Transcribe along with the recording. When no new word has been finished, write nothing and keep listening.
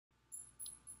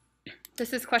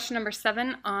This is question number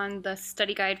 7 on the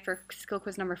study guide for skill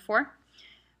quiz number 4.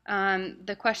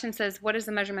 The question says, what is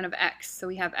the measurement of x? So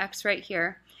we have x right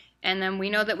here, and then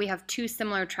we know that we have two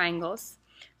similar triangles.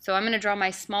 So I'm going to draw my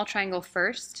small triangle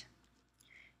first,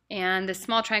 and the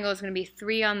small triangle is going to be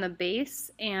 3 on the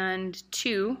base and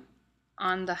 2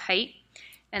 on the height,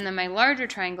 and then my larger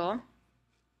triangle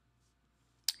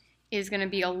is going to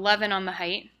be 11 on the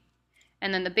height,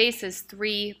 and then the base is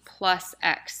 3 plus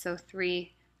x, so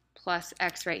 3 plus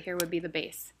x right here would be the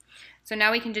base. So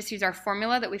now we can just use our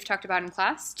formula that we've talked about in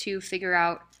class to figure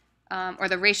out, or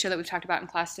the ratio that we've talked about in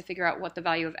class to figure out what the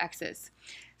value of x is.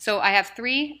 So I have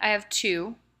 3, I have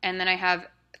 2, and then I have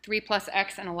 3 plus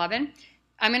x and 11.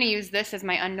 I'm going to use this as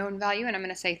my unknown value, and I'm going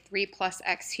to say 3 plus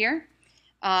x here.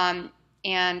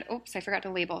 And oops, I forgot to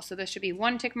label. So this should be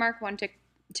 1 tick mark, 1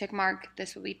 tick mark.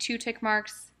 This will be 2 tick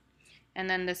marks, and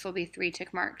then this will be 3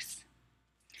 tick marks.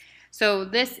 So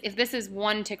if this is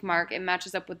 1 tick mark, it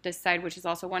matches up with this side, which is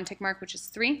also 1 tick mark, which is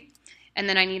 3. And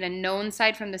then I need a known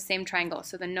side from the same triangle.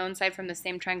 So the known side from the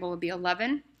same triangle would be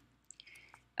 11.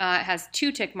 It has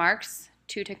 2 tick marks.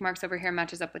 2 tick marks over here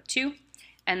matches up with 2.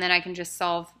 And then I can just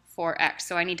solve for x.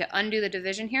 So I need to undo the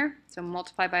division here. So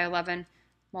multiply by 11,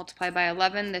 multiply by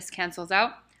 11. This cancels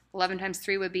out. 11 times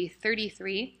 3 would be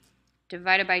 33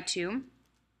 divided by 2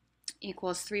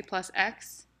 equals 3 plus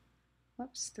x.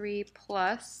 Whoops, 3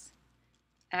 plus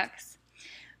x.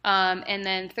 And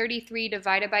then 33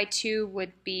 divided by 2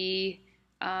 would be,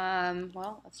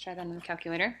 well, let's try that on the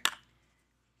calculator.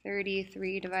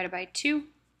 33 divided by 2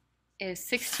 is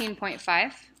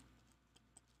 16.5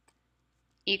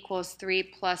 equals 3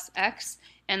 plus x.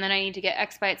 And then I need to get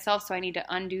x by itself, so I need to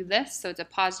undo this. So it's a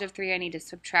positive 3. I need to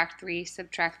subtract 3,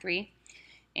 subtract 3.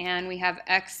 And we have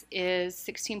x is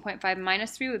 16.5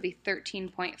 minus 3 would be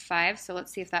 13.5. So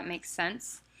let's see if that makes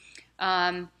sense.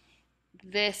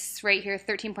 This right here,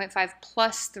 13.5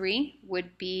 plus 3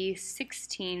 would be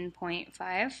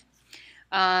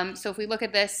 16.5. So if we look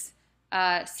at this,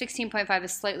 16.5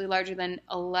 is slightly larger than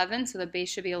 11, so the base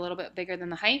should be a little bit bigger than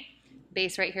the height.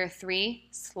 Base right here, 3,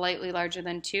 slightly larger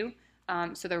than 2,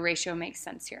 so the ratio makes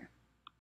sense here.